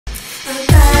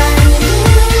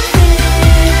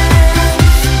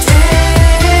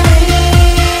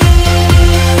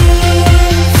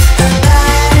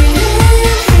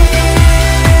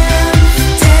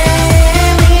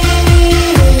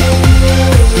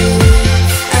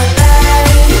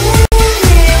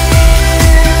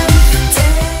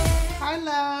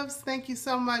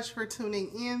much for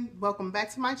tuning in. Welcome back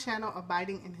to my channel,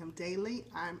 Abiding in Him Daily.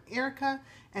 I'm Erica,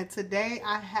 and today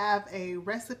I have a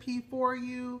recipe for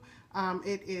you.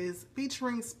 It is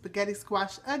featuring spaghetti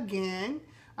squash again,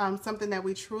 something that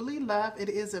we truly love. It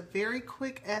is a very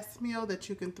quick-esque meal that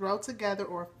you can throw together,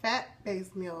 or a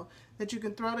fat-based meal that you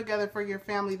can throw together for your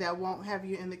family that won't have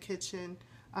you in the kitchen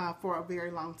for a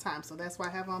very long time. So that's why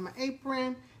I have on my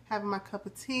apron, having my cup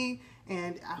of tea,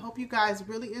 and I hope you guys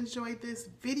really enjoyed this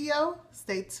video.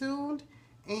 Stay tuned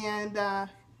and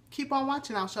keep on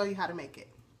watching. I'll show you how to make it.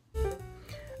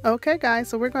 Okay guys,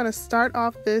 so we're going to start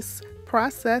off this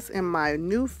process in my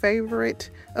new favorite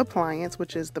appliance,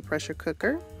 which is the pressure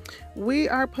cooker. We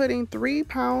are putting 3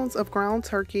 pounds of ground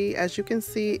turkey. As you can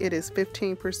see, it is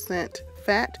 15%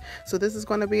 fat, so this is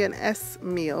going to be an S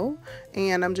meal,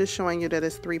 and I'm just showing you that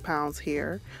it's 3 pounds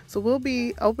here. So we'll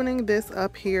be opening this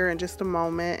up here in just a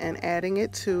moment and adding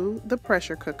it to the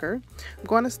pressure cooker. I'm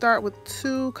going to start with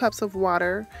 2 cups of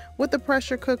water. With the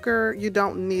pressure cooker, you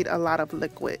don't need a lot of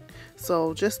liquid,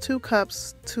 so just 2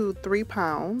 cups to 3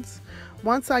 pounds.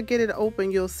 Once I get it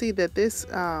open, you'll see that this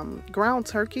ground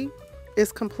turkey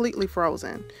is completely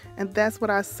frozen, and that's what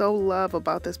I so love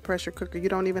about this pressure cooker. You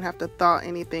don't even have to thaw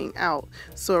anything out,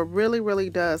 so it really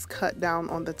does cut down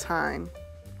on the time.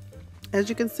 As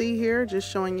you can see here,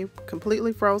 just showing you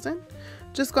completely frozen.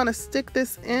 Just going to stick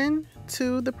this in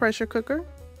to the pressure cooker,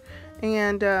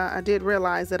 and I did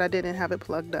realize that I didn't have it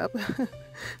plugged up.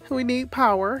 We need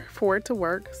power for it to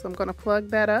work, so I'm going to plug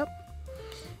that up.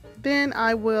 Then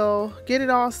I will get it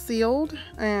all sealed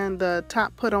and the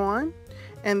top put on.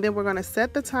 And then we're going to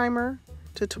set the timer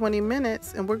to 20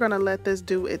 minutes and we're going to let this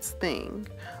do its thing.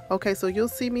 Okay, so you'll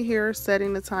see me here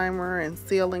setting the timer and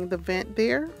sealing the vent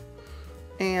there.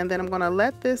 And then I'm going to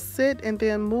let this sit and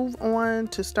then move on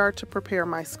to start to prepare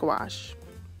my squash.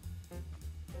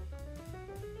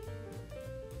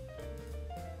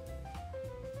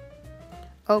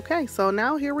 Okay, so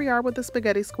now here we are with the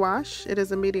spaghetti squash. It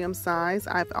is a medium size.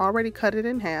 I've already cut it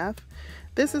in half.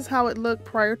 This is how it looked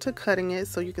prior to cutting it,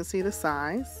 so you can see the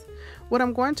size. What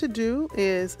I'm going to do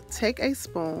is take a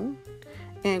spoon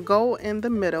and go in the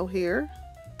middle here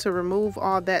to remove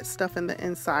all that stuff in the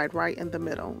inside, right in the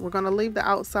middle. We're going to leave the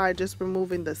outside, just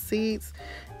removing the seeds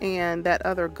and that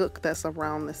other gook that's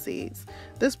around the seeds.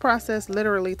 This process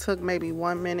literally took maybe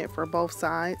 1 minute for both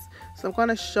sides. So I'm going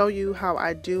to show you how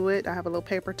I do it. I have a little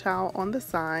paper towel on the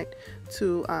side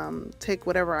to take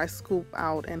whatever I scoop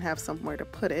out and have somewhere to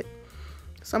put it.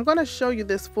 So I'm going to show you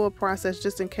this full process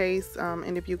just in case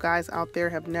any of you guys out there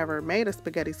have never made a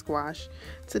spaghetti squash.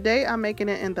 Today I'm making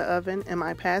it in the oven. In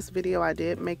my past video I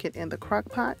did make it in the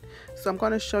crock pot, so I'm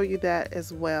going to show you that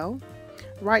as well.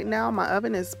 Right now my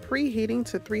oven is preheating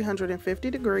to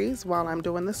 350 degrees while I'm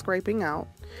doing the scraping out.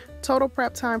 Total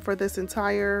prep time for this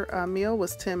entire meal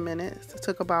was 10 minutes. It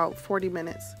took about 40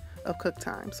 minutes of cook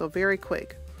time, so very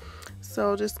quick.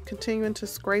 So just continuing to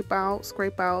scrape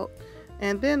out.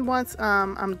 And then once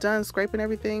I'm done scraping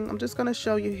everything, I'm just going to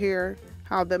show you here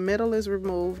how the middle is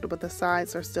removed, but the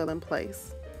sides are still in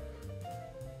place.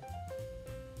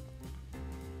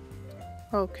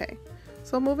 Okay,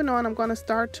 so moving on, I'm going to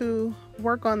start to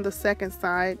work on the second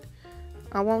side.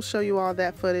 I won't show you all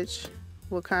that footage.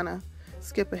 We'll kind of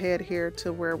skip ahead here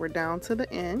to where we're down to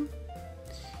the end.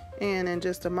 And in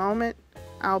just a moment,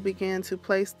 I'll begin to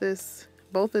place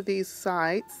both of these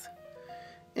sides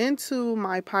into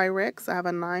my Pyrex. I have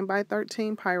a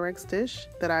 9x13 Pyrex dish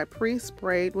that I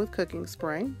pre-sprayed with cooking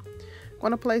spray. I'm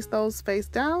going to place those face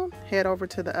down, head over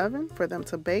to the oven for them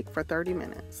to bake for 30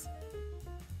 minutes.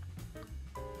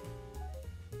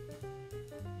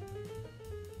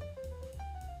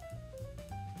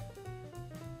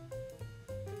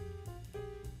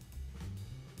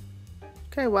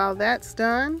 Okay, while that's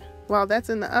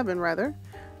in the oven rather,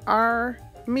 our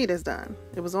meat is done.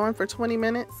 It was on for 20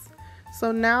 minutes.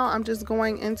 So now I'm just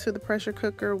going into the pressure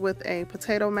cooker with a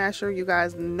potato masher. You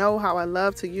guys know how I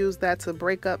love to use that to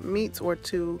break up meats or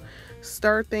to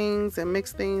stir things and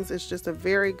mix things. It's just a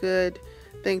very good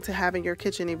thing to have in your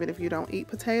kitchen even if you don't eat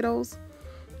potatoes.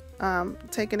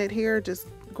 Taking it here, just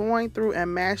going through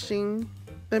and mashing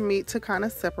the meat to kind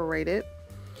of separate it.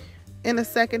 In a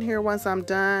second here, once I'm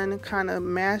done kind of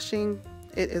mashing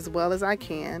it as well as I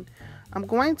can, I'm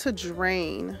going to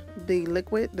drain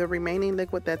the remaining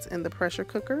liquid that's in the pressure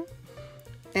cooker,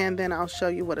 and then I'll show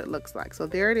you what it looks like. So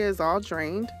there it is, all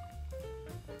drained,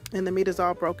 and the meat is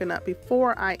all broken up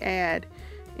before I add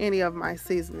any of my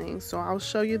seasonings. So I'll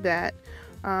show you that.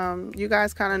 You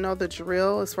guys kind of know the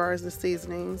drill as far as the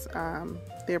seasonings.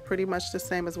 They're pretty much the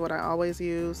same as what I always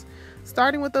use.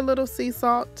 Starting with a little sea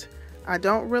salt, I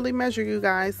don't really measure, you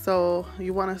guys, so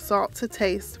you want to salt to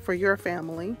taste for your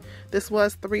family. This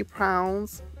was 3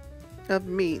 pounds of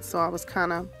meat, so I was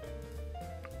kind of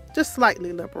just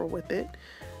slightly liberal with it.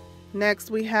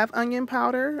 Next, we have onion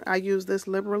powder. I use this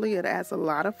liberally. It adds a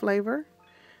lot of flavor,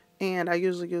 and I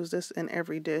usually use this in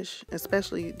every dish,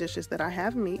 especially dishes that I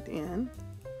have meat in.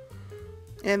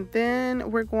 And then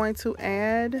we're going to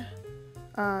add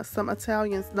some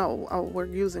Italian, we're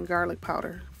using garlic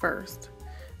powder first.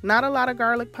 Not a lot of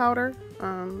garlic powder.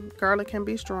 Garlic can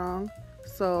be strong,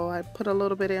 so I put a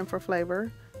little bit in for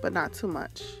flavor, but not too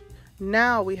much.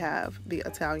 Now we have the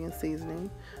Italian seasoning.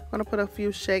 I'm going to put a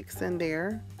few shakes in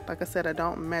there. Like I said, I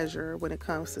don't measure when it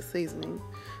comes to seasoning,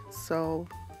 so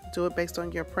do it based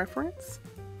on your preference.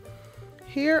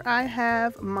 Here I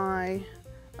have my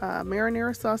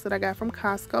marinara sauce that I got from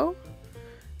Costco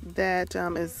that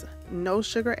is no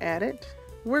sugar added.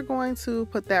 We're going to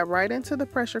put that right into the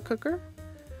pressure cooker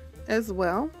as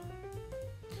well.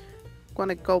 I'm going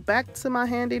to go back to my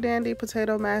handy dandy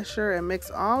potato masher and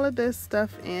mix all of this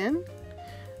stuff in.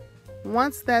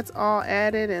 Once that's all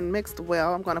added and mixed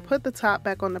well, I'm going to put the top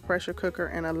back on the pressure cooker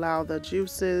and allow the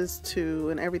juices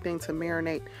and everything to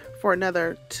marinate for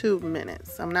another 2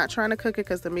 minutes. I'm not trying to cook it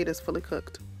because the meat is fully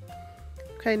cooked.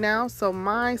 Okay, now, so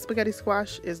my spaghetti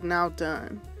squash is now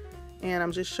done. And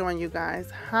I'm just showing you guys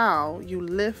how you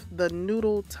lift the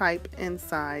noodle type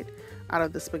inside out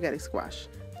of the spaghetti squash.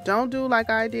 Don't do like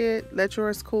I did. Let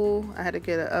yours cool. I had to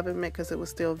get an oven mitt because it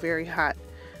was still very hot.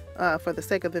 For the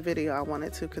sake of the video, I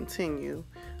wanted to continue,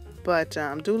 but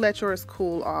do let yours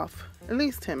cool off at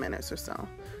least 10 minutes or so.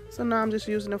 So now I'm just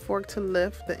using a fork to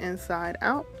lift the inside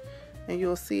out, and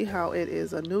you'll see how it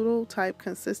is a noodle type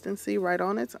consistency right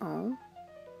on its own.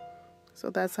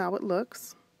 So that's how it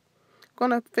looks. I'm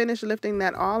going to finish lifting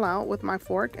that all out with my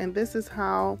fork, and this is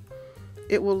how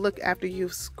it will look after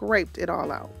you've scraped it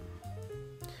all out.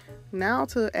 Now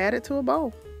to add it to a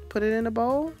bowl. Put it in a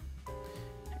bowl.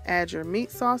 Add your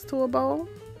meat sauce to a bowl,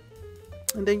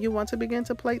 and then you want to begin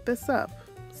to plate this up.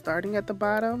 Starting at the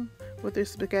bottom with your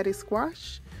spaghetti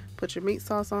squash, put your meat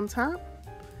sauce on top,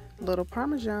 a little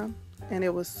Parmesan, and it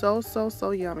was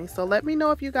so yummy. So let me know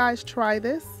if you guys try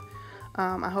this.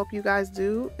 I hope you guys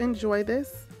do enjoy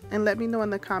this, and let me know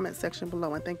in the comment section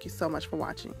below, and thank you so much for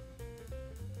watching.